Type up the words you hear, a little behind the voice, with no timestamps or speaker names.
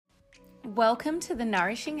Welcome to the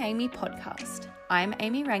Nourishing Amy podcast. I'm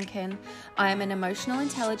Amy Rankin. I am an emotional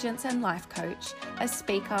intelligence and life coach, a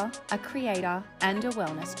speaker, a creator, and a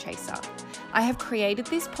wellness chaser. I have created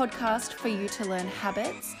this podcast for you to learn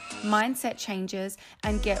habits, mindset changes,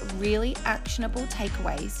 and get really actionable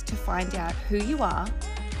takeaways to find out who you are,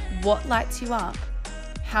 what lights you up,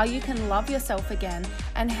 how you can love yourself again,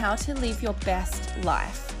 and how to live your best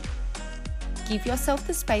life. Give yourself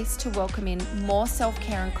the space to welcome in more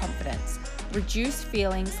self-care and confidence. Reduce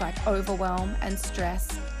feelings like overwhelm and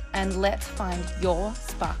stress, and let's find your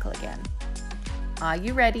sparkle again. Are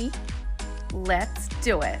you ready? Let's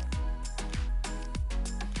do it.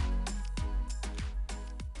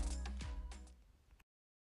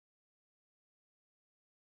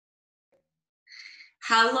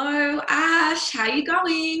 Hello, Ash. How are you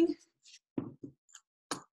going?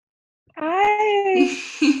 Hi.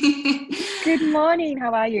 Good morning.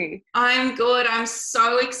 How are you? I'm good. I'm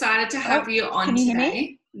so excited to have you on can you today. Hear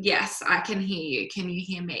me? Yes, I can hear you. Can you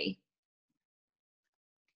hear me?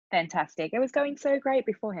 Fantastic. It was going so great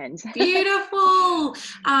beforehand. Beautiful.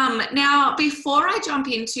 Now, before I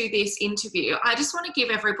jump into this interview, I just want to give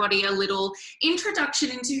everybody a little introduction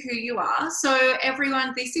into who you are. So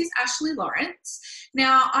everyone, this is Ashley Laurence.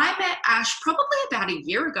 Now, I met Ash probably about a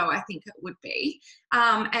year ago, I think it would be.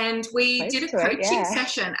 And we did a coaching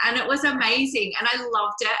session and it was amazing and I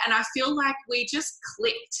loved it. And I feel like we just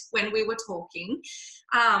clicked when we were talking.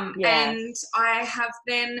 And I have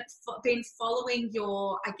then been following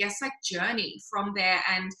your, I guess, like journey from there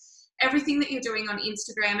and everything that you're doing on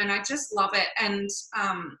Instagram. And I just love it. And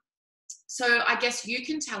so I guess you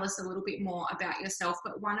can tell us a little bit more about yourself.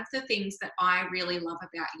 But one of the things that I really love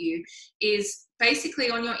about you is basically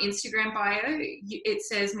on your Instagram bio, it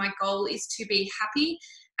says, my goal is to be happy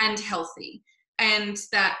and healthy. And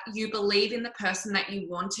that you believe in the person that you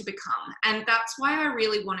want to become. And that's why I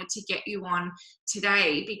really wanted to get you on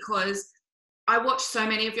today, because I watch so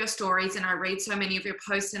many of your stories and I read so many of your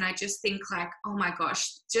posts and I just think like, oh my gosh,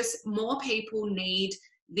 just more people need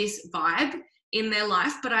this vibe in their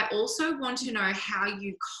life. But I also want to know how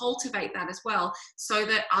you cultivate that as well, so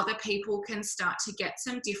that other people can start to get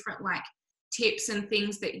some different like tips and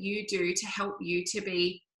things that you do to help you to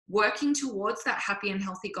be working towards that happy and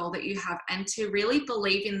healthy goal that you have, and to really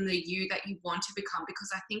believe in the you that you want to become, because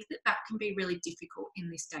I think that that can be really difficult in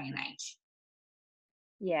this day and age.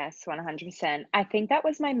 Yes, 100%. I think that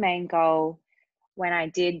was my main goal when I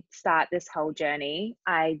did start this whole journey.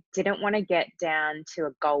 I didn't want to get down to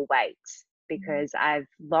a goal weight, because I've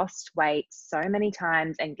lost weight so many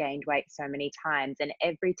times and gained weight so many times. And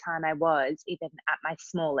every time I was, even at my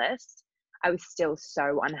smallest, I was still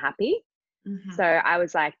so unhappy. So I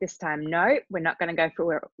was like, this time, no, we're not going to go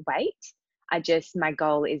for weight. My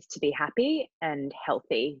goal is to be happy and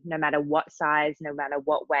healthy, no matter what size, no matter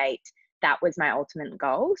what weight. That was my ultimate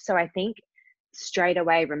goal. So I think straight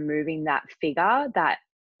away removing that figure,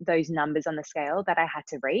 those numbers on the scale that I had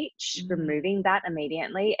to reach, removing that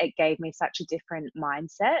immediately, it gave me such a different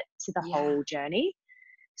mindset to the whole journey.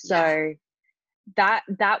 So that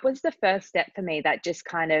was the first step for me, that just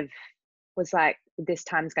kind of was like, this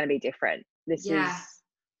time's going to be different. It's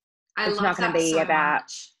not going to be so about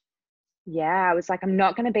much. I was like, I'm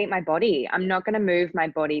not going to beat my body. I'm not going to move my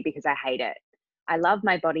body because I hate it. I love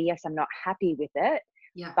my body. Yes, I'm not happy with it,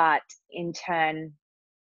 but in turn,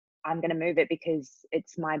 I'm going to move it because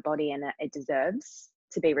it's my body and it deserves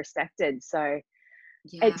to be respected. So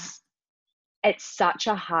it's such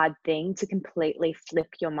a hard thing to completely flip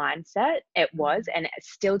your mindset. It was, and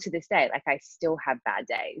still to this day, like I still have bad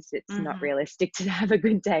days. It's not realistic to have a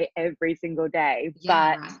good day every single day.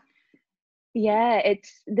 But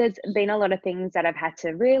there's been a lot of things that I've had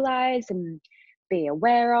to realize and be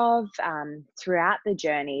aware of throughout the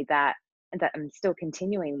journey that I'm still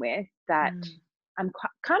continuing with, that I'm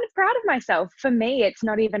kind of proud of myself. For me, it's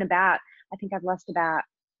not even about, I think I've lost about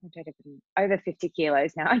over 50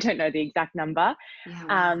 kilos now. I don't know the exact number.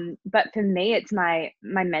 But for me, it's my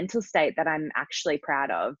mental state that I'm actually proud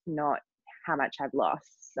of, not how much I've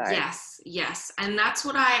lost. So Yes. And that's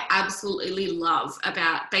what I absolutely love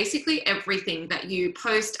about basically everything that you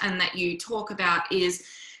post and that you talk about, is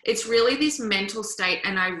it's really this mental state.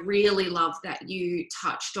 And I really love that you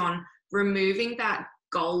touched on removing that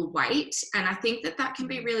goal weight. And I think that that can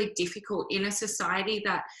be really difficult in a society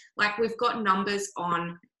that, like, we've got numbers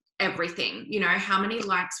on everything, you know, how many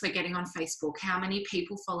likes we're getting on Facebook, how many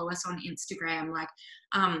people follow us on Instagram, like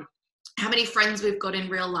how many friends we've got in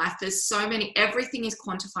real life. There's so many, everything is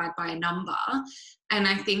quantified by a number. And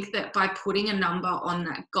I think that by putting a number on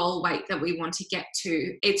that goal weight that we want to get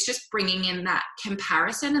to, it's just bringing in that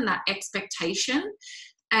comparison and that expectation.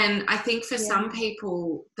 And I think for Yeah. some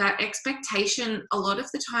people, that expectation, a lot of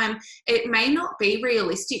the time, it may not be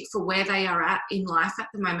realistic for where they are at in life at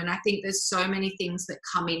the moment. I think there's so many things that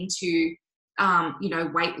come into,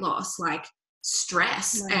 weight loss, like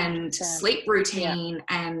stress and 100%. sleep Yeah. routine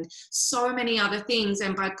and so many other things.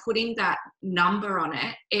 And by putting that number on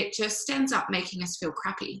it, it just ends up making us feel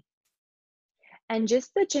crappy. And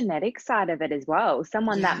just the genetic side of it as well.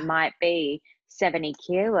 Someone that Yeah. might be 70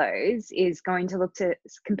 kilos is going to look to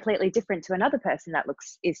completely different to another person that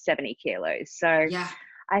is 70 kilos. So Yeah.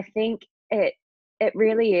 I think it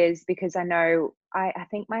really is, because I know I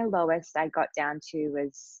think my lowest I got down to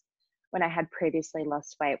was when I had previously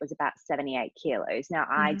lost weight was about 78 kilos. Now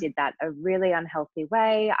I Mhm. did that a really unhealthy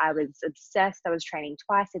way. I was obsessed. I was training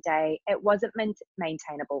twice a day. It wasn't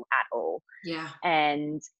maintainable at all. Yeah.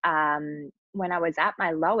 And when I was at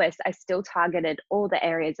my lowest, I still targeted all the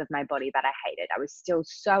areas of my body that I hated. I was still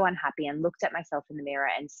so unhappy and looked at myself in the mirror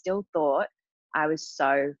and still thought I was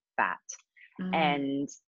so fat. Mm. And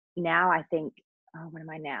now I think, oh, what am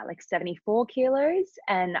I now? Like 74 kilos.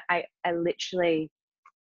 And I literally,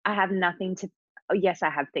 I have nothing to, oh, yes, I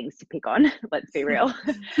have things to pick on, let's be real.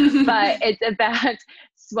 But it's about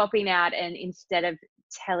swapping out, and instead of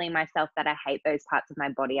telling myself that I hate those parts of my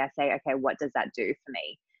body, I say, okay, what does that do for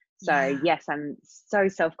me? So Yeah. yes, I'm so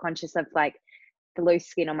self-conscious of like the loose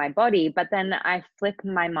skin on my body, but then I flip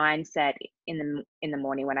my mindset in the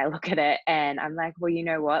morning when I look at it, and I'm like, well, you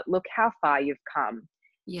know what? Look how far you've come.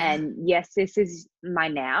 Yeah. And yes, this is my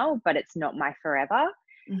now, but it's not my forever.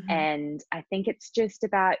 Mhm. And I think it's just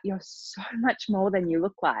about, you're so much more than you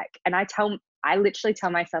look like. And I literally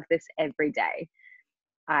tell myself this every day.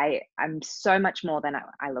 I'm so much more than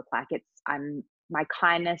I look like. I'm my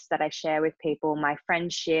kindness that I share with people, my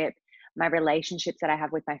friendship, my relationships that I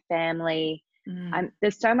have with my family. Mm.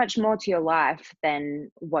 There's so much more to your life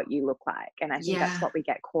than what you look like. And I think that's Yeah. what we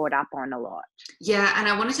get caught up on a lot. Yeah, and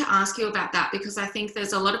I wanted to ask you about that because I think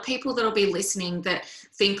there's a lot of people that'll be listening that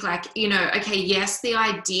think like, okay, yes, the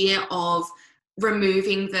idea of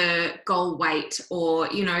removing the goal weight or,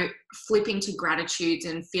 flipping to gratitude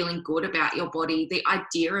and feeling good about your body, the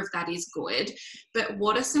idea of that is good. But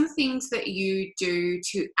what are some things that you do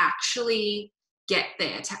to actually get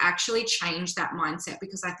there, to actually change that mindset?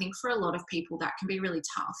 Because I think for a lot of people that can be really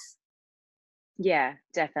tough. Yeah,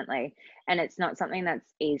 definitely. And it's not something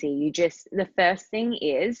that's easy. The first thing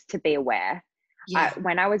is to be aware. Yeah.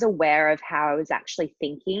 When I was aware of how I was actually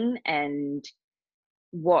thinking and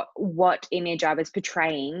what image I was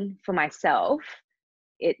portraying for myself,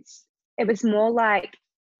 it was more like,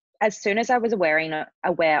 as soon as I was aware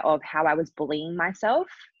of how I was bullying myself,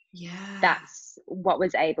 Yeah. that's what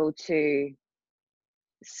was able to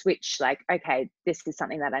switch, like, okay, this is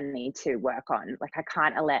something that I need to work on. Like, I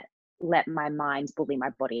can't let my mind bully my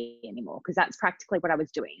body anymore, because that's practically what I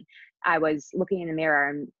was doing. I was looking in the mirror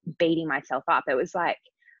and beating myself up. It was like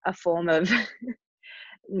a form of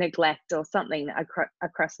neglect or something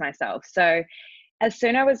across myself. So as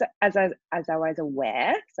soon as I was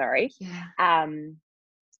aware, sorry, Yeah. um,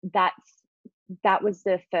 that's that was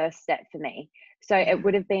the first step for me. So it Yeah.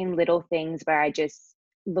 would have been little things where I just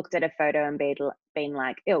looked at a photo and been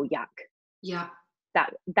like, "Oh, yuck." Yeah.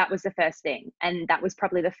 That was the first thing, and that was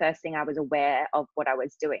probably the first thing I was aware of what I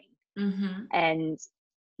was doing. Mhm. And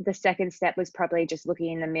the second step was probably just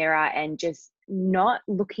looking in the mirror and just not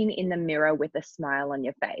looking in the mirror with a smile on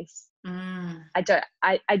your face. Mm. I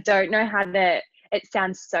don't know how to, it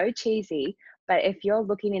sounds so cheesy, but if you're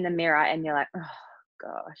looking in the mirror and you're like, oh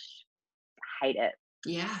gosh, hate it,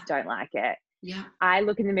 Yeah. don't like it. Yeah. I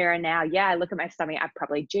look in the mirror now. Yeah, I look at my stomach. I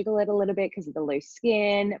probably jiggle it a little bit because of the loose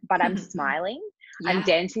skin, but I'm smiling. I'm Yeah.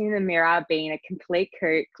 dancing in the mirror, being a complete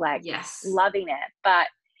kook, like Yes. loving it. But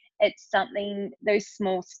it's something, those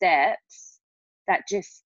small steps that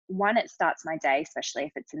just, one, it starts my day, especially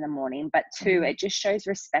if it's in the morning, but two, Mm. it just shows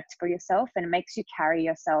respect for yourself and it makes you carry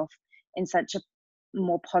yourself in such a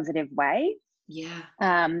more positive way. Yeah.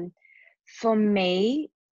 Um, for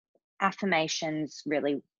me, affirmations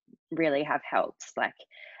really have helped. Like,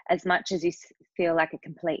 as much as you feel like a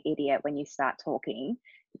complete idiot when you start talking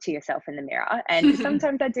to yourself in the mirror, and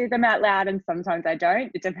sometimes I do them out loud and sometimes I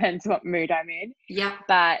don't, it depends what mood I'm in, Yeah.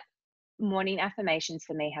 but morning affirmations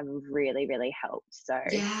for me have really helped. So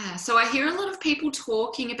Yeah. So I hear a lot of people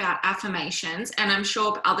talking about affirmations, and I'm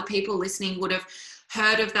sure other people listening would have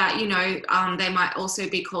heard of that. They might also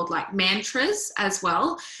be called like mantras as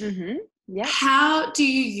well. yeah. How do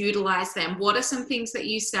you utilize them? What are some things that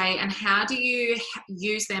you say, and how do you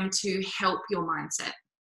use them to help your mindset?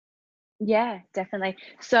 Yeah, definitely.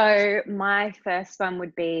 So my first one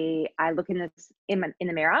would be, I look in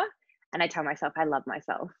the mirror and I tell myself I love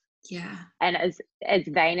myself. Yeah. And as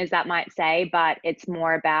vain as that might say, but it's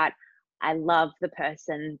more about, I love the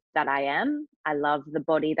person that I am. I love the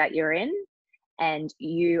body that you're in, and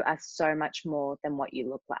you are so much more than what you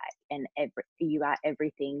look like, and you are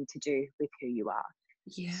everything to do with who you are.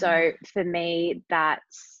 Yeah. So for me,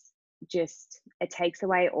 that's just, it takes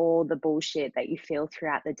away all the bullshit that you feel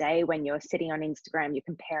throughout the day when you're sitting on Instagram, you're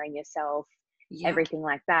comparing yourself, Yep. everything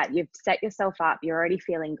like that. You've set yourself up, you're already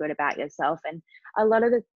feeling good about yourself. And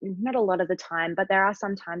not a lot of the time, but there are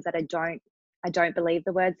some times that I don't believe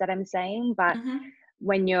the words that I'm saying. But Mm-hmm.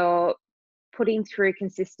 when you're putting through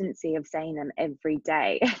consistency of saying them every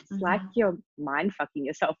day, it's like Mm-hmm. you're mind fucking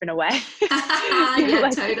yourself in a way. You're Yeah,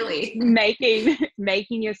 like totally.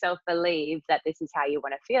 making yourself believe that this is how you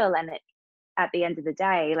want to feel. And at the end of the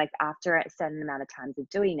day, like after a certain amount of times of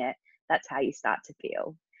doing it, that's how you start to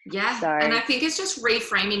feel. Yeah. And So I think it's just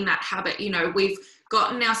reframing that habit. You know, we've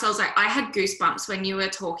gotten ourselves, like, I had goosebumps when you were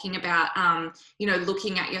talking about, you know,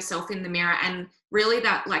 looking at yourself in the mirror, and really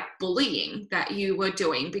that like bullying that you were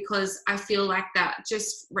doing, because I feel like that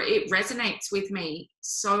just, it resonates with me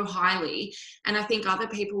so highly. And I think other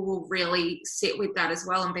people will really sit with that as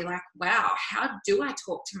well and be like, wow, how do I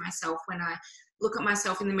talk to myself when I look at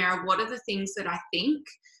myself in the mirror? What are the things that I think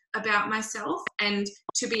about myself? And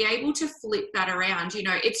to be able to flip that around, you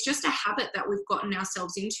know, it's just a habit that we've gotten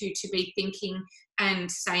ourselves into, to be thinking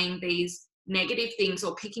and saying these negative things,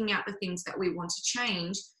 or picking out the things that we want to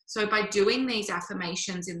change. So by doing these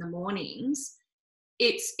affirmations in the mornings,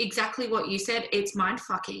 it's exactly what you said. It's mind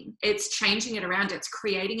fucking. It's changing it around. It's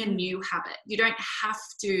creating a new habit. You don't have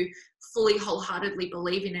to fully wholeheartedly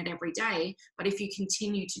believe in it every day, but if you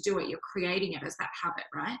continue to do it, you're creating it as that habit,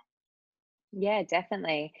 right? yeah,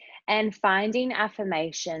 definitely. And finding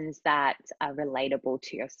affirmations that are relatable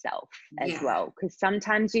to yourself as Yeah. well. Because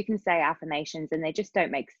sometimes you can say affirmations and they just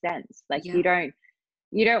don't make sense. Like Yeah.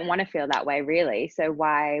 you don't want to feel that way really. So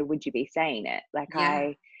why would you be saying it? Like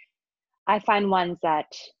Yeah. I find ones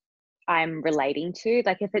that I'm relating to.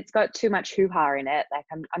 Like if it's got too much hoo-ha in it, like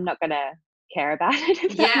I'm not gonna care about it,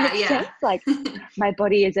 if that Yeah. makes Yeah. sense. Like my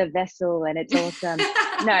body is a vessel and it's awesome.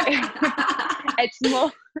 No, it's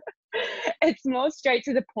more it's more straight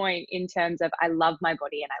to the point in terms of I love my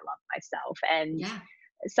body and I love myself. And Yeah.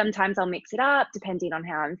 sometimes I'll mix it up depending on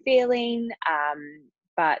how I'm feeling.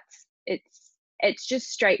 But it's just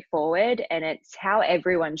straightforward, and it's how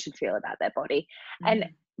everyone should feel about their body. And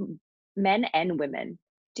Mhm. men and women.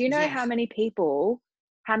 Do you know Yeah. how many people,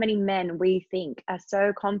 how many men we think are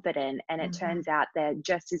so confident, and it Mhm. turns out they're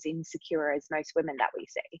just as insecure as most women that we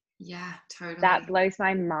see? Yeah, That totally. blows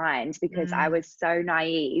my mind, because I Mm. was so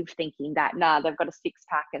naive thinking that, nah, they've got a six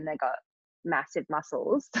pack and they've got massive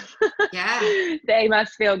muscles. Yeah. They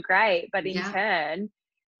must feel great. But in Yeah. turn,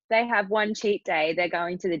 they have one cheat day. They're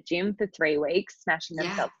going to the gym for 3 weeks, smashing Yeah.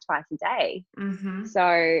 themselves twice a day. Mhm.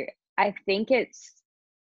 So I think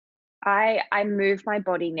I move my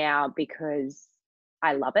body now because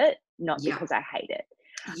I love it, not Yeah. because I hate it.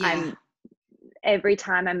 Yeah. I'm Every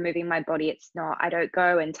time I'm moving my body, it's not, I don't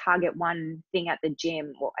go and target one thing at the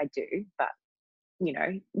gym. Well, I do, but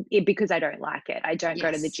because I don't like it. I don't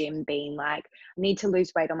go to the Yes. gym being like, I need to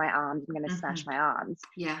lose weight on my arms, I'm going to smash Mhm. my arms.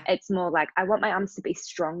 Yeah. It's more like, I want my arms to be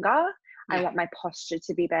stronger. I Yeah. want my posture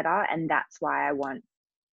to be better. And that's why I want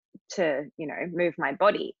to, move my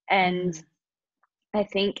body. And Mm. I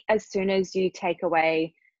think as soon as you take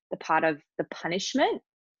away the part of the punishment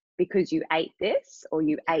because you ate this or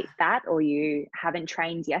you Yeah. ate that or you haven't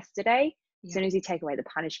trained yesterday, as Yeah. soon as you take away the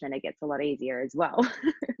punishment, it gets a lot easier as well.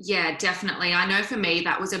 Yeah, definitely. I know for me,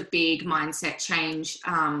 that was a big mindset change.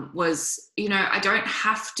 Was, you know, I don't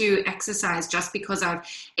have to exercise just because I've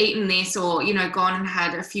eaten this, or, you know, gone and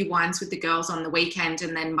had a few wines with the girls on the weekend,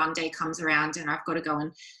 and then Monday comes around and I've got to go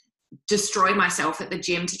and destroy myself at the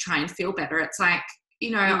gym to try and feel better. It's like, you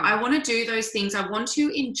know, Mm, I want to do those things. I want to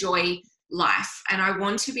enjoy life, and I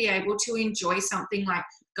want to be able to enjoy something like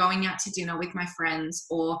going out to dinner with my friends,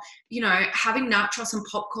 or, you know, having nachos and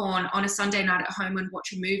popcorn on a Sunday night at home and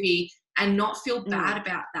watch a movie and not feel bad mm,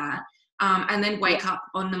 about that. And then yeah. wake up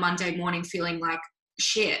on the Monday morning feeling like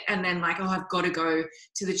shit, and then like, oh, I've got to go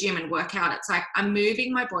to the gym and work out. It's like I'm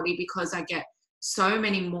moving my body because I get so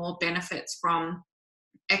many more benefits from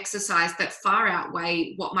exercise that far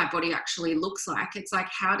outweigh what my body actually looks like. It's like,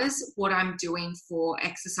 how does what I'm doing for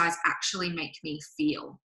exercise actually make me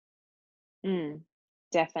feel? Mm,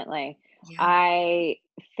 definitely. Yeah. I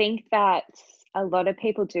think that a lot of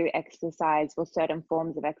people do exercise, or certain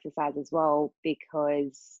forms of exercise as well,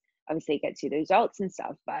 because obviously it gets you the results and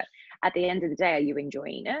stuff. But at the end of the day, are you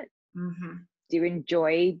enjoying it? Mm-hmm. Do you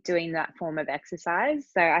enjoy doing that form of exercise?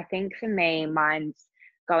 So I think for me, mine's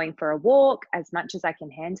going for a walk as much as I can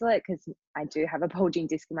handle it, because I do have a bulging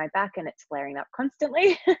disc in my back and it's flaring up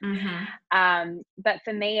constantly. But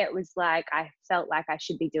for me, it was like I felt like I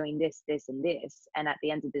should be doing this, this, and this. And at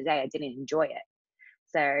the end of the day, I didn't enjoy it.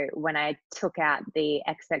 So when I took out the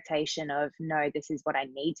expectation of, no, this is what I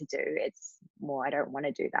need to do, it's more, I don't want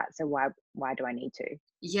to do that. So why do I need to?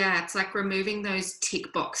 Yeah, it's like removing those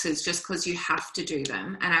tick boxes just because you have to do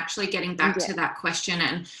them, and actually getting back to that question.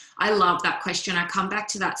 And I love that question. I come back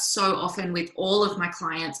to that so often with all of my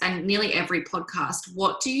clients and nearly every podcast.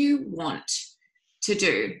 What do you want to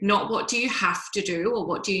do? Not what do you have to do or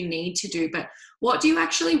what do you need to do, but what do you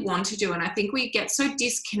actually want to do? And I think we get so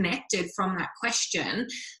disconnected from that question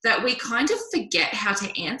that we kind of forget how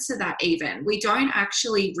to answer that even. We don't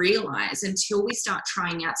actually realize until we start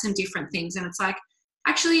trying out some different things. And it's like,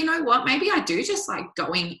 actually, you know what? Maybe I do just like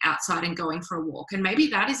going outside and going for a walk. And maybe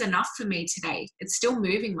that is enough for me today. It's still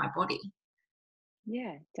moving my body.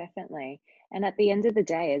 Yeah, definitely. And at the end of the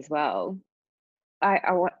day as well,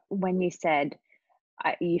 when you said,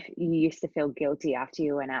 you used to feel guilty after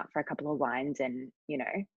you went out for a couple of wines and,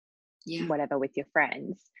 whatever with your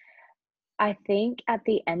friends. I think at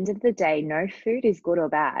the end of the day, no food is good or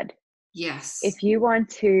bad. Yes. If you want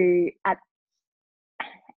to,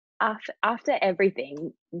 after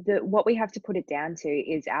everything, what we have to put it down to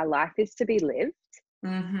is our life is to be lived.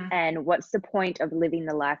 And what's the point of living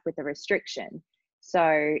the life with a restriction?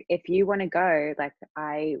 So if you want to go, like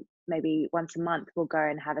I maybe once a month will go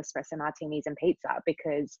and have espresso martinis and pizza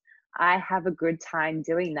because I have a good time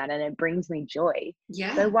doing that and it brings me joy.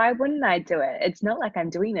 Yeah. So why wouldn't I do it? It's not like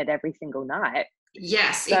I'm doing it every single night.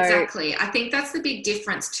 Yes, exactly. I think that's the big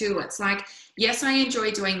difference too. It's like, yes, I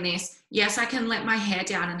enjoy doing this. Yes, I can let my hair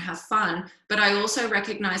down and have fun. But I also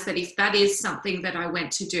recognize that if that is something that I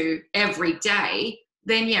went to do every day,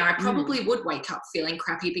 then yeah, I probably would wake up feeling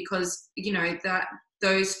crappy because, that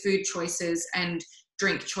those food choices and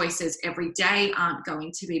drink choices every day aren't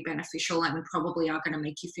going to be beneficial and probably are going to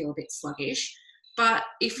make you feel a bit sluggish. But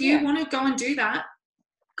if you want to go and do that,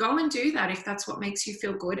 go and do that if that's what makes you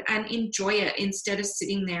feel good, and enjoy it instead of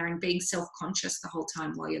sitting there and being self-conscious the whole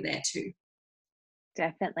time while you're there too.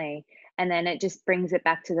 Definitely. And then it just brings it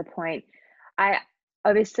back to the point. I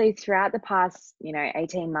obviously throughout the past,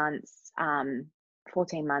 18 months,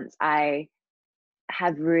 14 months, I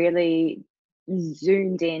have really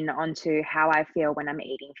zoomed in onto how I feel when I'm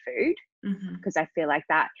eating food, because I feel like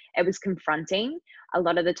that it was confronting. A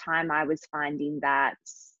lot of the time I was finding that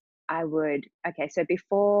so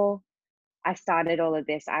before I started all of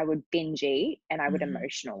this, I would binge eat and I would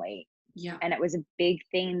emotional eat. Yeah. And it was a big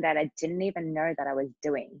thing that I didn't even know that I was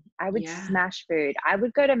doing. I would smash food. I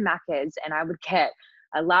would go to Macca's and I would get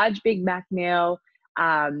a large Big Mac meal,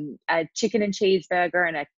 a chicken and cheeseburger,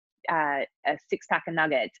 and a 6-pack of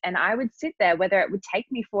nuggets. And I would sit there, whether it would take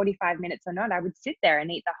me 45 minutes or not, I would sit there and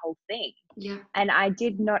eat the whole thing. Yeah. And I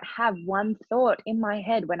did not have one thought in my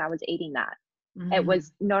head when I was eating that. It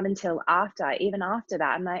was not until even after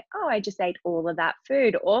that, I'm like, oh, I just ate all of that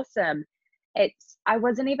food. Awesome. I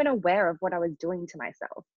wasn't even aware of what I was doing to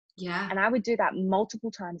myself. Yeah. And I would do that multiple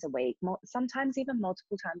times a week, sometimes even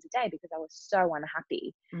multiple times a day, because I was so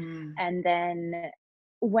unhappy. And then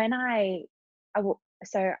when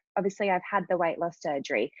so obviously I've had the weight loss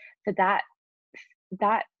surgery. For that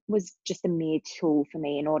was just a mere tool for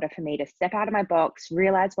me in order for me to step out of my box,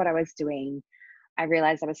 realize what I was doing. I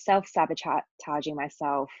realized I was self-sabotaging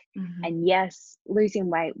myself. And yes, losing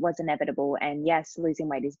weight was inevitable. And yes, losing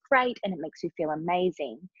weight is great and it makes you feel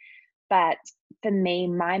amazing. But for me,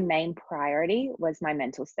 my main priority was my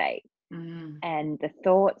mental state. And the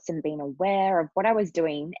thoughts and being aware of what I was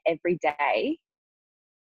doing every day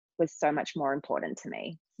was so much more important to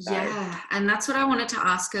me. So. Yeah, and that's what I wanted to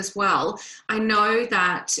ask as well. I know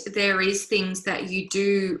that there is things that you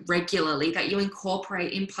do regularly that you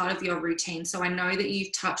incorporate in part of your routine. So I know that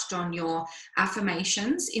you've touched on your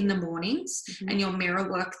affirmations in the mornings and your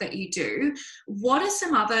mirror work that you do. What are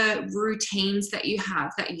some other routines that you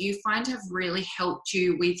have that you find have really helped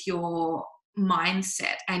you with your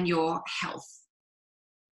mindset and your health?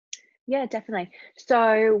 Yeah, definitely.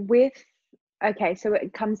 So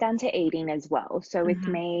it comes down to eating as well. So with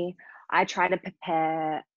me, I try to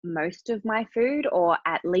prepare most of my food, or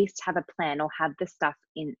at least have a plan or have the stuff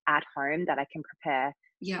at home that I can prepare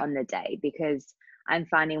on the day, because I'm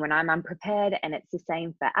finding when I'm unprepared, and it's the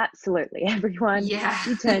same for absolutely everyone, you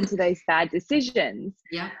turn to those bad decisions.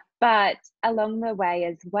 Yeah. But along the way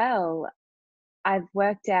as well, I've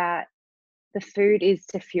worked out the food is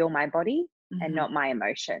to fuel my body and not my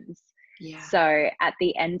emotions. Yeah. So at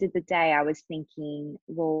the end of the day, I was thinking,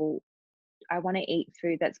 well, I want to eat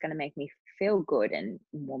food that's going to make me feel good. And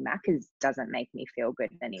well, Macca's doesn't make me feel good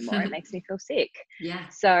anymore. It makes me feel sick. Yeah.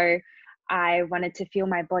 So I wanted to fuel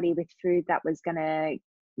my body with food that was going to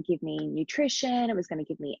give me nutrition. It was going to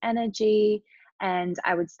give me energy. And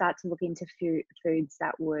I would start to look into foods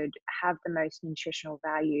that would have the most nutritional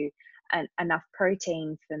value and enough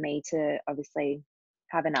protein for me to obviously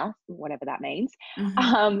have enough, whatever that means.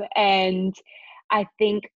 And I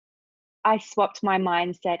think I swapped my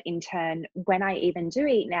mindset in turn when I even do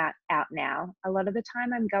eat out now. A lot of the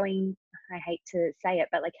time I'm going, I hate to say it,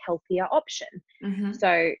 but like healthier option.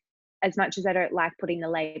 So as much as I don't like putting the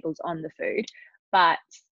labels on the food, but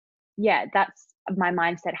yeah, that's my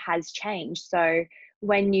mindset has changed. So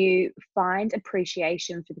when you find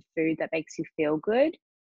appreciation for the food that makes you feel good,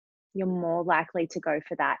 you're more likely to go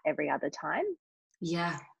for that every other time.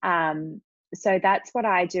 Yeah. So that's what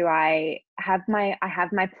I do. I have my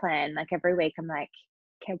plan. Like every week I'm like,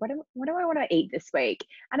 okay, what do I want to eat this week?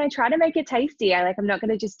 And I try to make it tasty. I'm not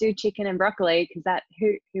going to just do chicken and broccoli, because that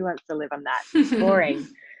who wants to live on that? It's boring.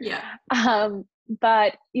 Yeah.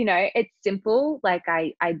 But you know, it's simple. Like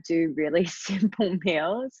I do really simple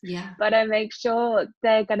meals. Yeah. But I make sure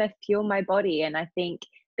they're going to fuel my body. And I think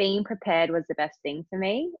being prepared was the best thing for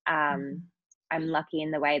me. I'm lucky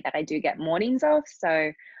in the way that I do get mornings off.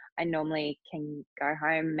 So I normally can go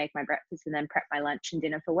home, make my breakfast, and then prep my lunch and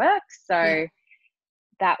dinner for work. So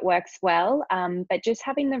that works well. But just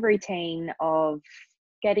having the routine of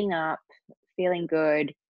getting up, feeling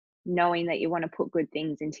good, knowing that you want to put good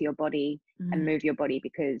things into your body and move your body,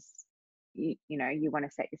 because you know you want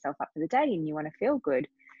to set yourself up for the day and you want to feel good.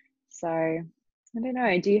 So I don't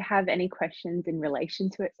know. Do you have any questions in relation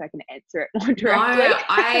to it so I can answer it more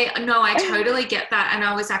directly? No, I totally get that. And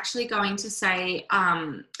I was actually going to say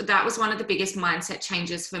that was one of the biggest mindset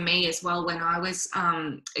changes for me as well when I was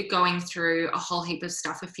going through a whole heap of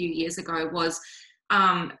stuff a few years ago, was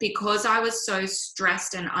because I was so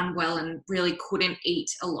stressed and unwell and really couldn't eat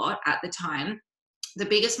a lot at the time. The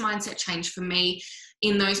biggest mindset change for me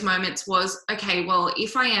in those moments was, okay, well,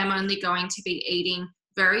 if I am only going to be eating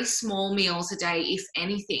very small meals a day, if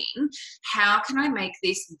anything, how can I make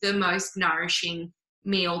this the most nourishing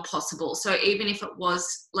meal possible? So even if it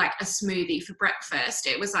was like a smoothie for breakfast,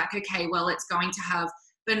 it was like, okay, well, it's going to have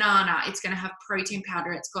banana, it's going to have protein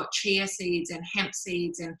powder, it's got chia seeds and hemp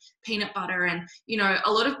seeds and peanut butter and, you know,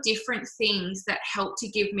 a lot of different things that help to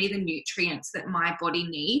give me the nutrients that my body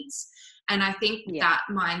needs. And I think that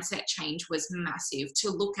mindset change was massive,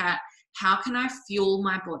 to look at how can I fuel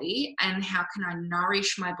my body and how can I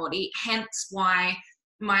nourish my body? Hence why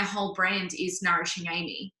my whole brand is Nourishing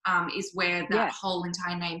Amy, is where that whole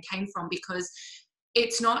entire name came from, because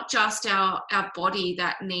it's not just our body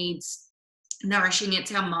that needs nourishing,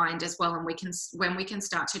 it's our mind as well. And when we can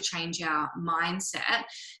start to change our mindset.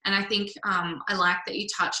 And I think I like that you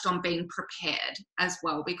touched on being prepared as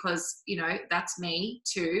well, because, you know, that's me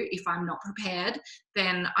too. If I'm not prepared,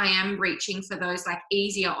 then I am reaching for those like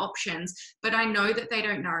easier options, but I know that they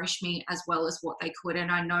don't nourish me as well as what they could.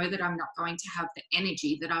 And I know that I'm not going to have the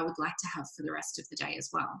energy that I would like to have for the rest of the day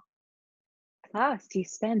as well. Plus, you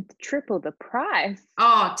spend triple the price.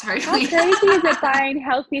 Oh, totally. How crazy is it buying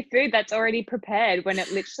healthy food that's already prepared when it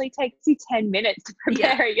literally takes you 10 minutes to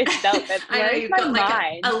prepare it yourself? It I know, blows you've my got like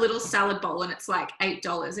mind. a little salad bowl and it's like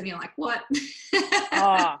 $8 and you're like, what?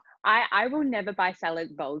 Oh, I will never buy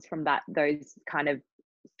salad bowls from those kind of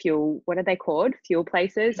fuel, what are they called? Fuel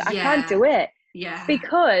places. I can't do it. Yeah.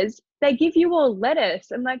 Because they give you all lettuce.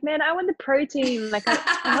 I'm like, man, I want the protein. Like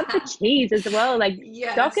I want the cheese as well. Like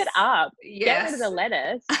stock it up. Get rid of the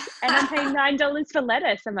lettuce. And I'm paying $9 for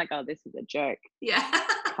lettuce. I'm like, oh, this is a joke. Yeah.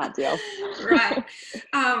 Can't deal. Right.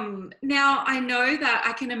 Now I know that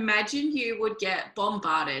I can imagine you would get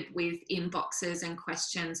bombarded with inboxes and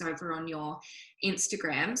questions over on your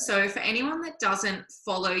Instagram. So for anyone that doesn't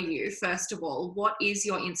follow you, first of all, what is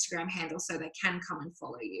your Instagram handle so they can come and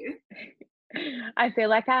follow you? I feel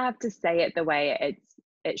like I have to say it the way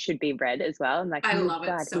it should be read as well. I'm like, I oh, love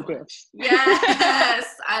God, it so who much.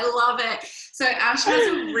 Yes, I love it. So Ash has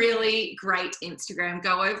a really great Instagram.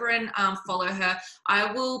 Go over and follow her.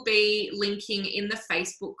 I will be linking in the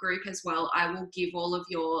Facebook group as well. I will give all of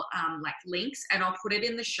your like links, and I'll put it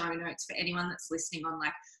in the show notes for anyone that's listening on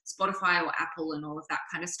like Spotify or Apple and all of that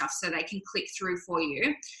kind of stuff, so they can click through for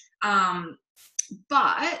you.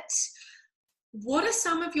 But what are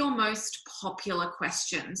some of your most popular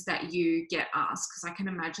questions that you get asked? Because I can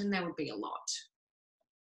imagine there would be a lot.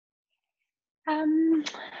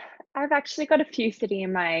 I've actually got a few sitting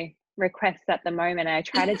in my requests at the moment. I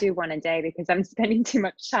try to do one a day because I'm spending too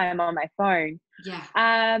much time on my phone.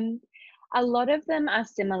 Yeah. A lot of them are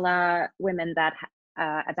similar women that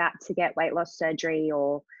are about to get weight loss surgery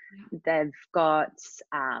or They've got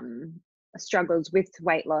struggles with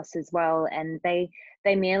weight loss as well, and they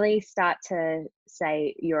merely start to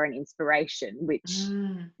say you're an inspiration, which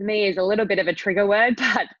for me is a little bit of a trigger word,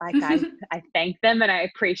 but like I thank them and I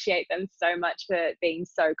appreciate them so much for being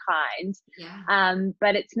so kind.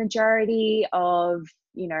 But it's majority of,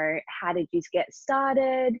 you know, how did you get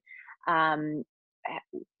started?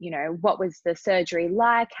 You know, what was the surgery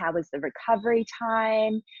like? How was the recovery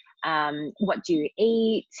time? What do you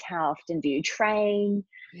eat? How often do you train?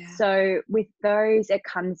 So with those, it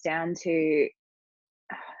comes down to,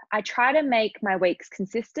 I try to make my weeks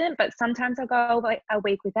consistent, but sometimes I'll go a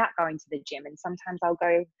week without going to the gym, and sometimes I'll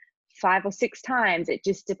go 5 or 6 times. It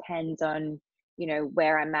just depends on, you know,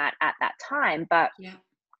 where I'm at that time. But,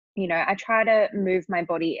 you know, I try to move my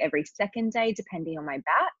body every second day, depending on my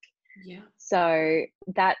back. So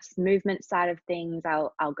that's movement side of things.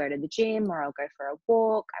 I'll go to the gym or I'll go for a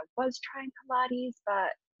walk. I was trying Pilates,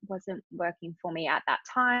 but wasn't working for me at that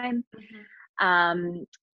time.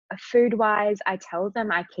 Food wise, I tell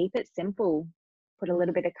them I keep it simple. Put a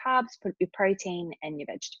little bit of carbs, put your protein and your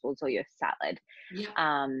vegetables or your salad.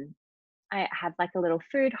 I have like a little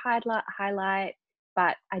food highlight,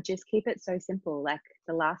 but I just keep it so simple. Like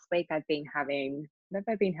the last week I've been having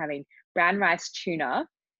brown rice tuna,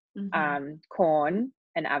 corn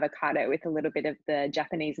and avocado with a little bit of the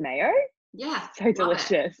Japanese mayo. So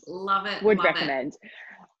delicious. Love it. Would recommend.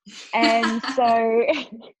 And so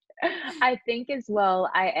I think as well,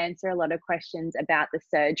 I answer a lot of questions about the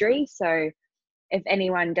surgery. So if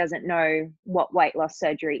anyone doesn't know what weight loss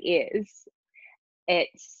surgery is,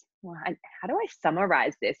 it's, well, how do I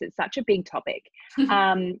summarize this? It's such a big topic.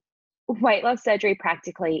 Weight loss surgery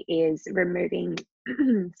practically is removing,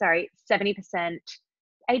 70%,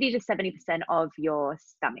 80 to 70% of your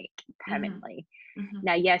stomach permanently.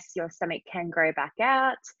 Now, yes, your stomach can grow back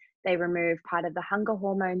out. They remove part of the hunger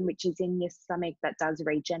hormone, which is in your stomach, that does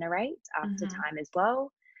regenerate after time as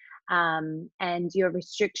well. And your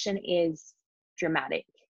restriction is dramatic.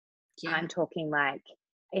 I'm talking like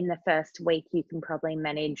in the first week, you can probably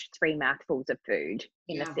manage 3 mouthfuls of food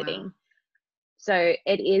in a sitting. Wow. So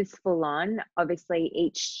it is full on. Obviously,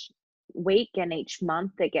 each week and each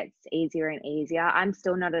month, it gets easier and easier. I'm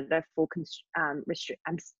still not at a full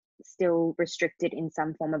I'm still restricted in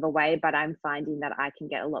some form of a way, but I'm finding that I can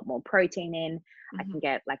get a lot more protein in. I can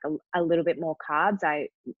get like a little bit more carbs. I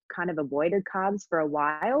kind of avoided carbs for a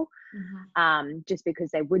while, just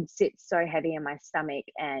because they would sit so heavy in my stomach,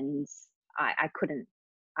 and I couldn't.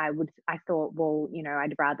 I thought, well, you know,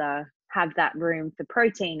 I'd rather have that room for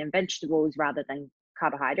protein and vegetables rather than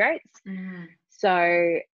carbohydrates.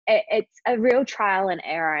 So it's a real trial and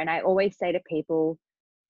error. And I always say to people,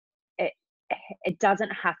 it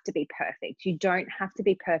doesn't have to be perfect. You don't have to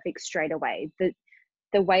be perfect straight away.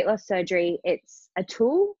 The weight loss surgery, it's a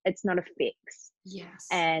tool, it's not a fix.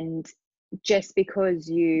 And just because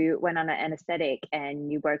you went on an anesthetic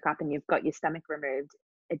and you woke up and you've got your stomach removed,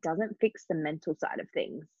 it doesn't fix the mental side of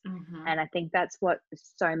things. And I think that's what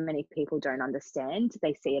so many people don't understand.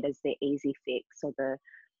 They see it as the easy fix or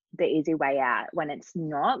the easy way out, when it's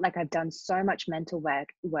not. Like, I've done so much mental work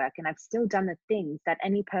and I've still done the things that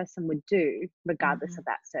any person would do regardless of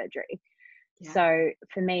that surgery. So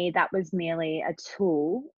for me, that was merely a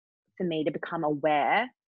tool for me to become aware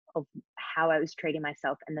of how I was treating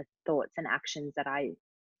myself and the thoughts and actions that I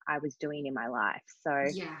was doing in my life. So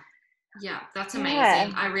that's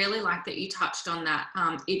amazing. I really like that you touched on that.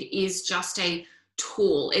 It is just a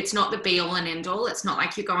tool. It's not the be all and end all. It's not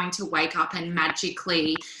like you're going to wake up and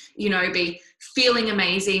magically, you know, be feeling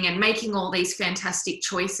amazing and making all these fantastic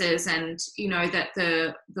choices, and, you know, that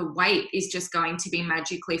the weight is just going to be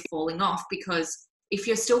magically falling off. Because if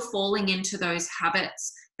you're still falling into those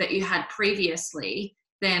habits that you had previously,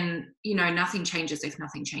 then, you know, nothing changes if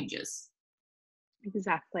nothing changes.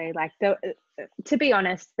 Exactly. Like, to be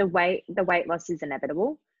honest, the weight loss is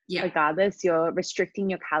inevitable. Regardless, you're restricting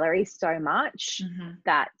your calories so much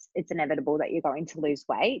that it's inevitable that you're going to lose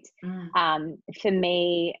weight. For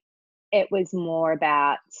me, it was more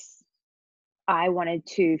about, I wanted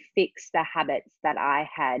to fix the habits that I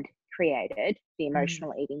had created, the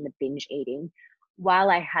emotional eating, the binge eating,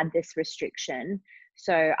 while I had this restriction.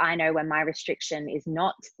 So I know when my restriction is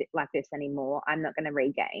not like this anymore, I'm not going to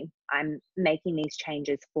regain. I'm making these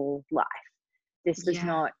changes for life. This was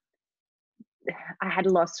not, I had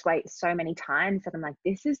lost weight so many times that I'm like,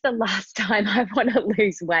 this is the last time I want to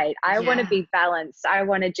lose weight. I want to be balanced. I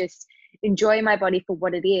want to just enjoy my body for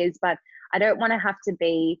what it is, but I don't want to have to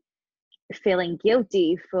be feeling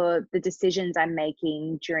guilty for the decisions I'm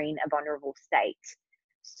making during a vulnerable state.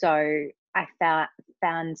 So I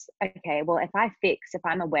found, okay, well, if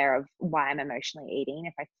I'm aware of why I'm emotionally eating,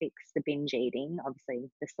 if I fix the binge eating, obviously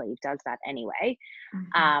the sleeve does that anyway.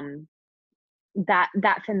 Mm-hmm.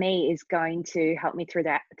 That for me is going to help me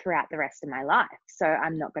throughout the rest of my life. So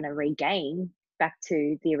I'm not going to regain back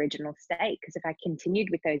to the original state, because if I continued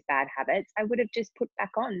with those bad habits, I would have just put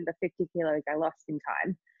back on the 50 kilos I lost in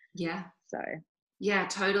time. Yeah. So Yeah,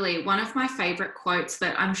 totally. One of my favorite quotes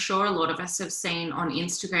that I'm sure a lot of us have seen on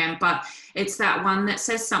Instagram, but it's that one that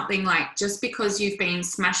says something like, just because you've been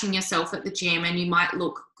smashing yourself at the gym and you might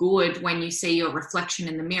look good when you see your reflection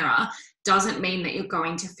in the mirror, doesn't mean that you're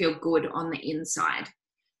going to feel good on the inside.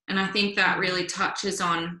 And I think that really touches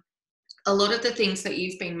on a lot of the things that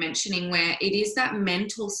you've been mentioning, where it is that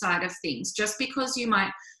mental side of things. Just because you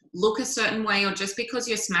might look a certain way, or just because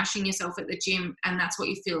you're smashing yourself at the gym and that's what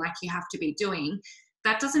you feel like you have to be doing,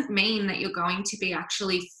 that doesn't mean that you're going to be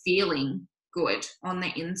actually feeling good on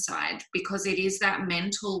the inside, because it is that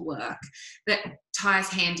mental work that ties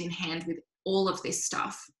hand in hand with all of this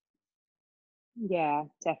stuff. yeah,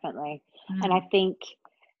 definitely. And I Mm. think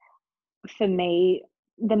for me,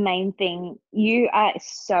 the main thing, you are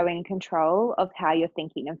so in control of how you're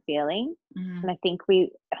thinking and feeling. Mm. And I think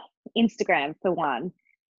Instagram for one,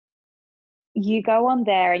 you go on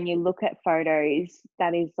there and you look at photos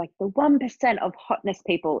that is like the 1% of hotness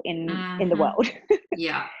people in the Mm-hmm. world.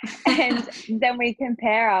 Yeah. And then we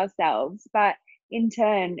compare ourselves, but in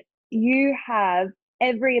turn, you have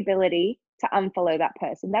every ability to unfollow that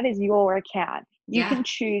person. That is your account. You Yeah. can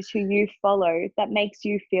choose who you follow that makes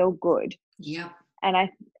you feel good. Yeah. And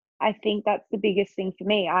I think that's the biggest thing for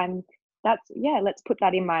me. Let's put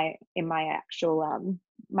that in my actual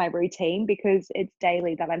my routine, because it's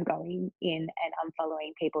daily that I'm going in and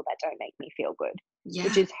unfollowing people that don't make me feel good,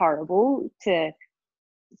 which Yeah. is horrible to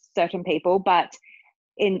certain people. But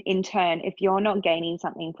in turn, if you're not gaining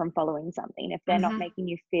something from following something, if they're not Mm-hmm. making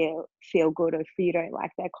you feel good, or if you don't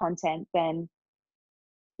like their content, then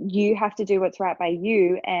you have to do what's right by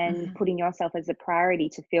you, and Mm-hmm. putting yourself as a priority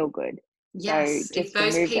to feel good. So Yes, if just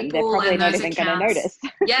those remove them. They're people probably and not those even going to accounts, notice.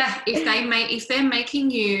 yeah, if they're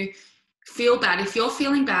making you feel bad, if you're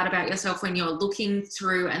feeling bad about yourself when you're looking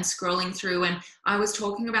through and scrolling through, and I was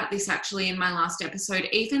talking about this actually in my last episode,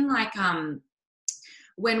 even like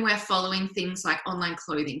when we're following things like online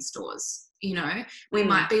clothing stores, you know, we Mm,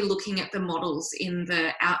 might be looking at the models in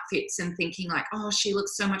the outfits and thinking like, oh, she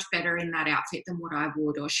looks so much better in that outfit than what I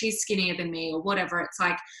would, or she's skinnier than me, or whatever. It's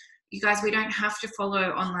like, you guys, we don't have to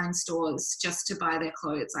follow online stores just to buy their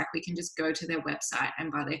clothes. Like, we can just go to their website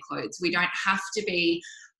and buy their clothes. We don't have to be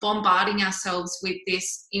bombarding ourselves with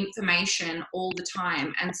this information all the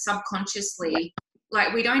time, and subconsciously,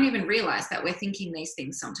 like, we don't even realize that we're thinking these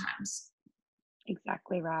things sometimes.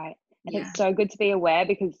 exactly right. And Yeah. it's so good to be aware,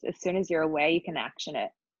 because as soon as you're aware, you can action it.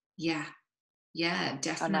 Yeah. Yeah,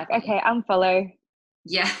 I'm like, definitely. okay, unfollow,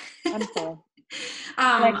 Yeah. unfollow.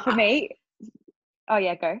 um, Like for me, oh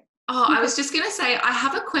yeah, go. oh, I was just going to say, I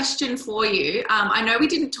have a question for you. I know we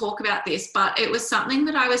didn't talk about this, but it was something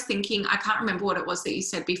that I was thinking. I can't remember what it was that you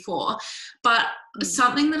said before, but Mm.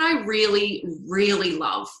 something that I really, really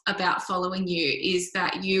love about following you is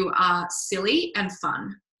that you are silly and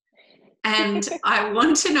fun. And I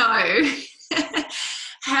want to know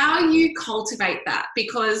how you cultivate that,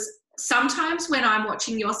 because sometimes when I'm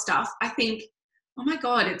watching your stuff, I think, oh my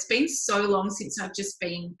God, it's been so long since I've just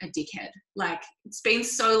been a dickhead. Like, it's been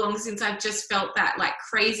so long since I've just felt that like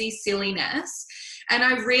crazy silliness. And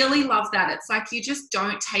I really love that. It's like, you just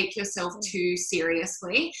don't take yourself too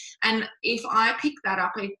seriously. And if I pick that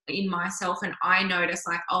up in myself and I notice,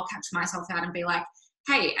 like, I'll catch myself out and be like,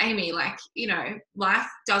 hey, Amy, like, you know, life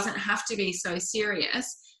doesn't have to be so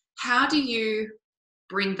serious. How do you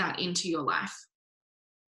bring that into your life?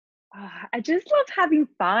 I just love having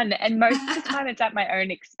fun, and most of the time it's at my own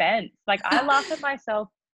expense. Like I laugh at myself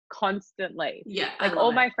constantly. Yeah, I Like love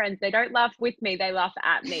all my friends, they don't laugh with me, they laugh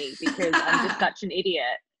at me, because I'm just it. such an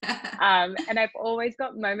idiot. And I've always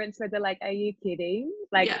got moments where they're like, "Are you kidding?"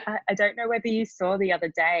 Like Yeah. I don't know whether you saw the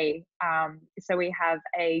other day. So we have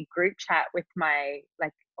a group chat with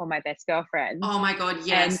all my best girlfriends, Oh my God, and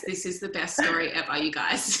yes, this is the best story ever, you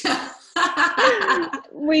guys.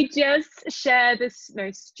 we just share the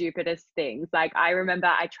most stupidest things. Like I remember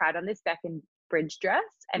I tried on this Beckham bridge dress,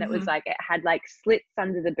 and it was Mhm. like it had like slits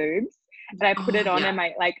under the boobs, and I put Oh, it on yeah.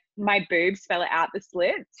 and my boobs fell out the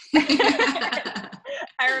slits.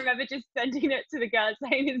 I remember just sending it to the girl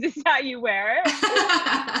saying, "Is this how you wear it?"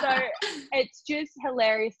 So it's just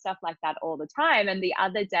hilarious stuff like that all the time. And the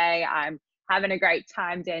other day I'm having a great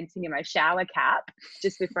time dancing in my shower cap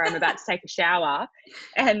just before I'm about to take a shower,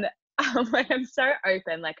 and when I'm so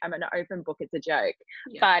open, like I'm an open book, it's a joke.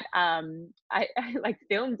 Yeah. But I like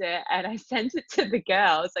filmed it and I sent it to the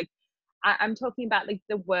girls. Like I'm talking about like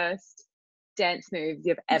the worst dance moves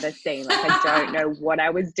you've ever seen. Like I don't know what I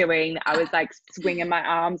was doing. I was like swinging my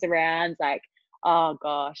arms around, like, oh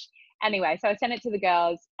gosh. Anyway, so I sent it to the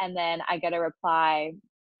girls and then I get a reply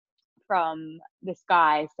from this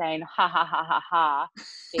guy saying, ha ha ha ha ha,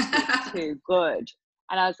 this is too good.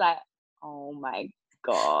 And I was like, oh my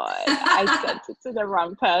God, I sent it to the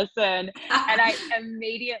wrong person. And I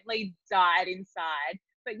immediately died inside.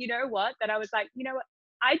 But you know what? Then I was like, you know what?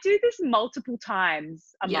 I do this multiple times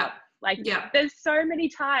a Yeah. month. Like Yeah. there's so many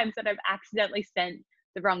times that I've accidentally sent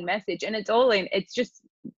the wrong message. And it's just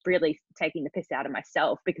really taking the piss out of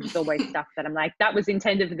myself because it's always stuff that I'm like, that was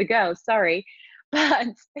intended for the girls, sorry. But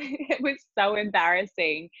it was so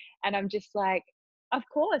embarrassing. And I'm just like, of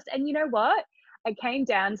course. And you know what? It came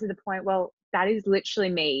down to the point, well, that is literally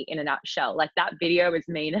me in a nutshell. Like that video is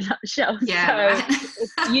me in a nutshell. Yeah, So right.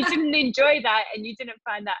 if you didn't enjoy that and you didn't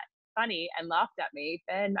find that funny and laughed at me,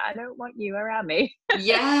 then I don't want you around me.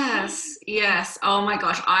 Yes, yes. Oh my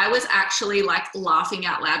gosh. I was actually like laughing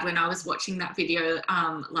out loud when I was watching that video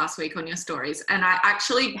last week on your stories. And I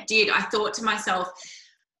actually did. I thought to myself,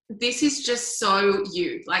 this is just so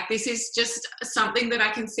you. Like, this is just something that I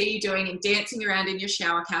can see you doing and dancing around in your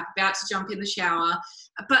shower cap, about to jump in the shower.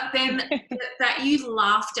 But then that you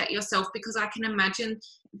laughed at yourself, because I can imagine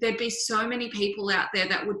there'd be so many people out there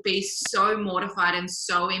that would be so mortified and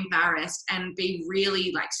so embarrassed and be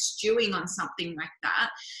really like stewing on something like that.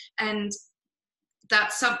 And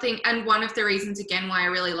that's something, and one of the reasons again why I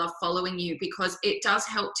really love following you, because it does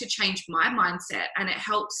help to change my mindset, and it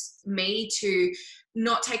helps me to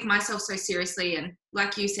not take myself so seriously, and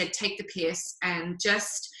like you said, take the piss and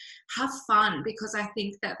just have fun, because I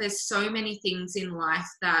think that there's so many things in life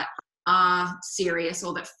that are serious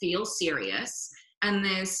or that feel serious, and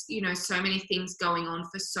there's, you know, so many things going on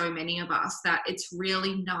for so many of us that it's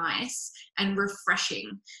really nice and refreshing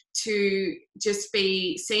to just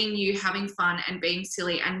be seeing you having fun and being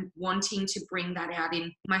silly and wanting to bring that out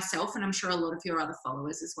in myself, and I'm sure a lot of your other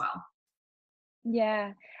followers as well.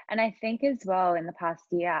 Yeah. And I think as well in the past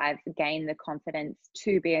year, I've gained the confidence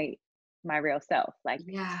to be my real self, like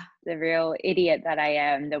Yeah. the real idiot that I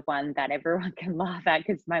am, the one that everyone can laugh at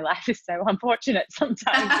because my life is so unfortunate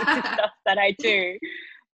sometimes with the stuff that I do.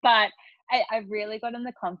 But I've really gotten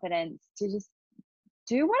the confidence to just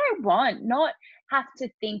do what I want, not have to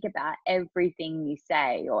think about everything you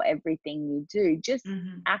say or everything you do. Just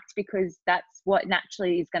Mm-hmm. act because that's what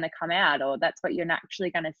naturally is going to come out, or that's what you're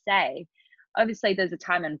naturally going to say. Obviously, there's a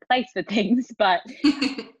time and place for things, but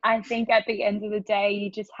I think at the end of the day,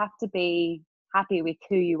 you just have to be happy with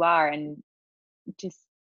who you are and just,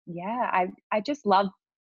 yeah, I just love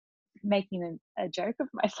making a joke of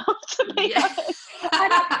myself, to be Yeah. honest. I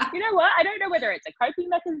don't, you know what? I don't know whether it's a coping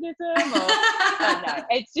mechanism or, but no,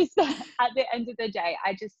 it's just at the end of the day,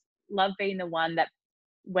 I just love being the one that,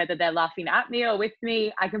 whether they're laughing at me or with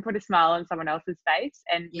me, I can put a smile on someone else's face,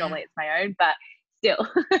 and Yeah. normally it's my own, but still,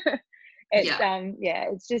 it's Yeah. yeah,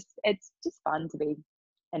 it's just fun to be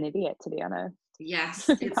an idiot, to be honest. Yes,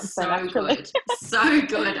 It it's comes so so naturally. good. So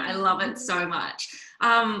good. I love it so much.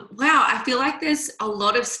 Wow, I feel like there's a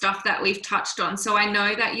lot of stuff that we've touched on. So I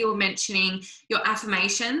know that you were mentioning your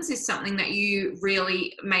affirmations is something that you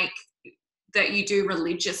really make, that you do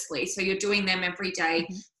religiously. So you're doing them every day.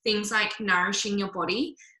 Mhm. Things like nourishing your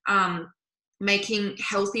body, making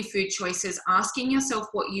healthy food choices, asking yourself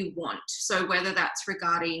what you want. So whether that's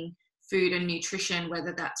regarding food and nutrition,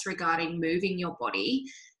 whether that's regarding moving your body,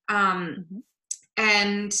 Mhm.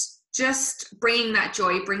 and just bringing that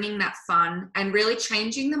joy, bringing that fun, and really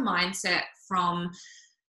changing the mindset from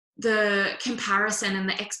the comparison and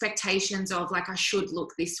the expectations of like, I should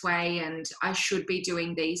look this way and I should be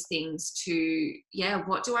doing these things, to, yeah,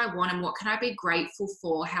 what do I want and what can I be grateful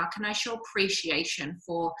for? How can I show appreciation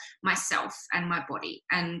for myself and my body?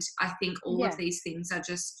 And I think all of Yeah. these things are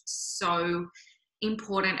just so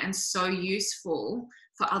important and so useful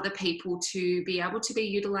for other people to be able to be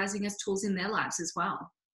utilizing as tools in their lives as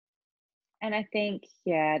well. And I think,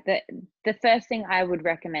 yeah, the first thing I would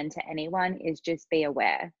recommend to anyone is just be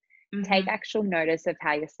aware. Take Mm-hmm. actual notice of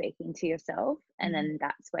how you're speaking to yourself, and Mm-hmm. then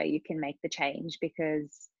that's where you can make the change,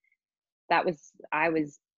 because I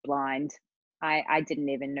was blind. I didn't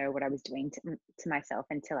even know what I was doing to myself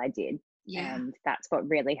until I did. Yeah. And that's what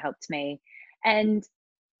really helped me. And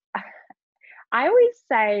I always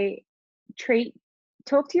say, treat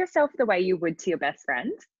talk to yourself the way you would to your best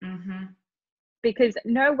friend, Mm-hmm. because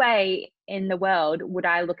no way in the world would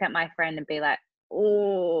I look at my friend and be like,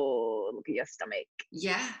 oh, look at your stomach.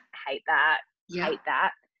 Yeah. Hate that. Yeah. Hate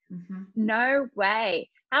that. Mm-hmm. No way.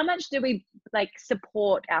 How much do we like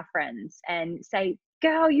support our friends and say,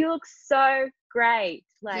 girl, you look so great?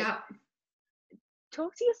 Like, Yeah.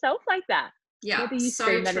 talk to yourself like that. Yeah. Whether you So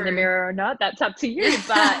scream that in the true. mirror or not, that's up to you.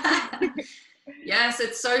 But yes,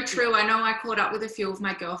 it's so true. I know I caught up with a few of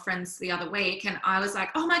my girlfriends the other week and I was like,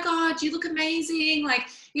 oh my God, you look amazing. Like,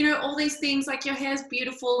 you know, all these things, like your hair's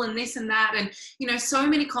beautiful and this and that. And, you know, so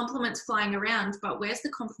many compliments flying around, but where's the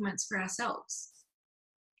compliments for ourselves?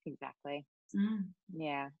 exactly. Mm.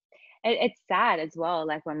 Yeah. It's sad as well.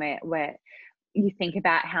 Like when you think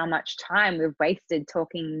about how much time we've wasted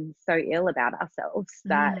talking so ill about ourselves,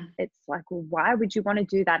 that it's like, well, why would you want to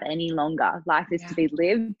do that any longer? Life is to be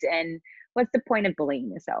lived, and what's the point of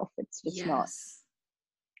bullying yourself? It's just not.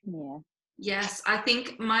 Yeah. Yes, I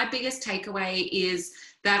think my biggest takeaway is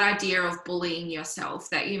that idea of bullying yourself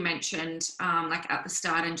that you mentioned, like at the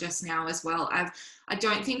start and just now as well. I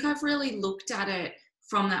don't think I've really looked at it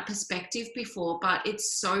from that perspective before, but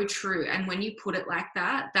it's so true. And when you put it like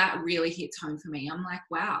that, that really hits home for me. I'm like,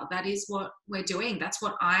 wow, that is what we're doing. That's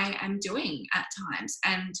what I am doing at times.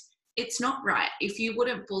 And it's not right. If you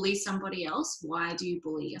wouldn't bully somebody else, why do you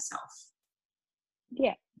bully yourself?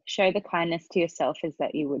 Yeah. Show the kindness to yourself as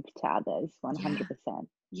that you would to others, 100%.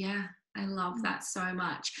 Yeah, I love that so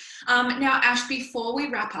much. Now, Ash, before we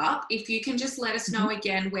wrap up, if you can just let us know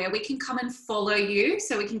again where we can come and follow you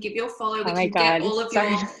so we can give you a follow. We can get all of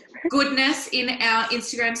your goodness in our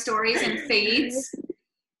Instagram stories and feeds.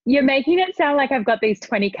 You're making it sound like I've got these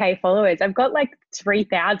 20K followers. I've got like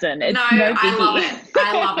 3,000. It's no biggie. I love it.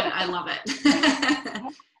 I love it. I love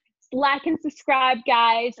it. Like and subscribe,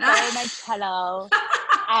 guys. Follow my channel.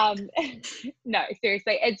 No,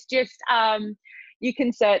 seriously. It's just, you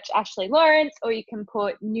can search Ashley Laurence, or you can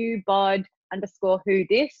put new bod _who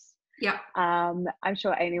this. Yeah. I'm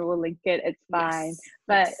sure Amy will link it. It's fine.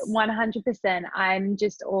 But 100%,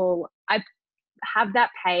 I have that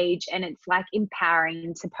page, and it's like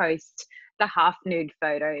empowering to post the half nude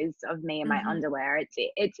photos of me in my underwear.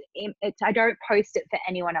 It's I don't post it for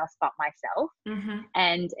anyone else but myself.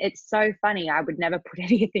 And it's so funny. I would never put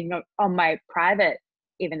anything on my private,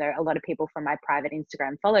 even though a lot of people from my private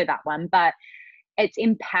Instagram follow that one, but it's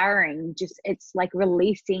empowering. Just, it's like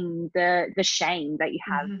releasing the shame that you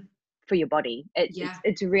have for your body.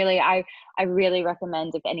 It's really, I really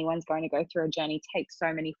recommend, if anyone's going to go through a journey, take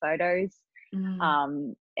so many photos.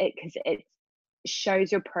 Because it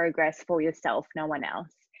shows your progress for yourself, no one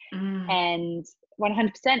else. And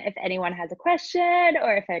 100%, if anyone has a question,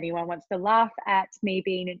 or if anyone wants to laugh at me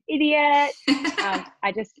being an idiot,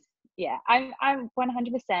 I'm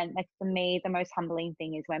 100%, like, for me, the most humbling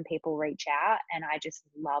thing is when people reach out, and I just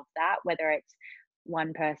love that, whether it's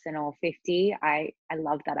one person or 50, I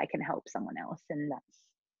love that I can help someone else. And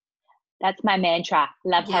that's my mantra.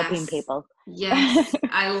 Love helping people. Yes,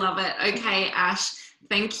 I love it. Okay, Ash,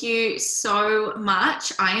 thank you so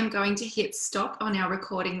much. I am going to hit stop on our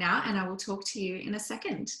recording now, and I will talk to you in a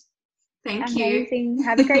second. Thank you. Amazing.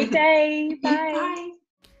 Have a great day. Bye. Bye.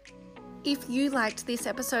 If you liked this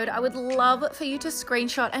episode, I would love for you to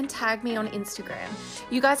screenshot and tag me on Instagram.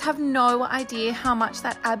 You guys have no idea how much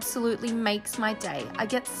that absolutely makes my day. I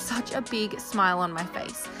get such a big smile on my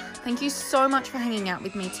face. Thank you so much for hanging out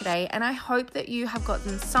with me today, and I hope that you have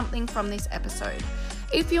gotten something from this episode.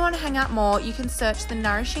 If you want to hang out more, you can search the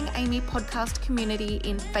Nourishing Amy podcast community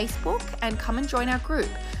in Facebook and come and join our group.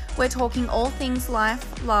 We're talking all things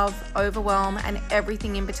life, love, overwhelm, and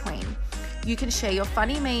everything in between. You can share your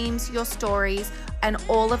funny memes, your stories, and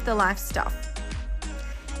all of the life stuff.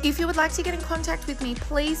 If you would like to get in contact with me,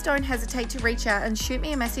 please don't hesitate to reach out and shoot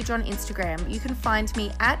me a message on Instagram. You can find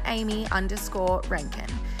me at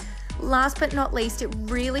Amy_Rankin. Last but not least, it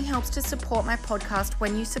really helps to support my podcast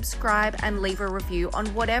when you subscribe and leave a review on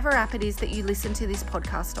whatever app it is that you listen to this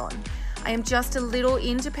podcast on. I am just a little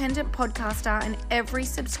independent podcaster, and every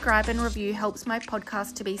subscribe and review helps my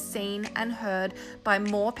podcast to be seen and heard by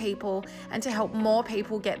more people, and to help more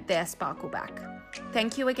people get their sparkle back.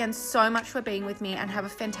 Thank you again so much for being with me, and have a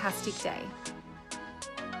fantastic day.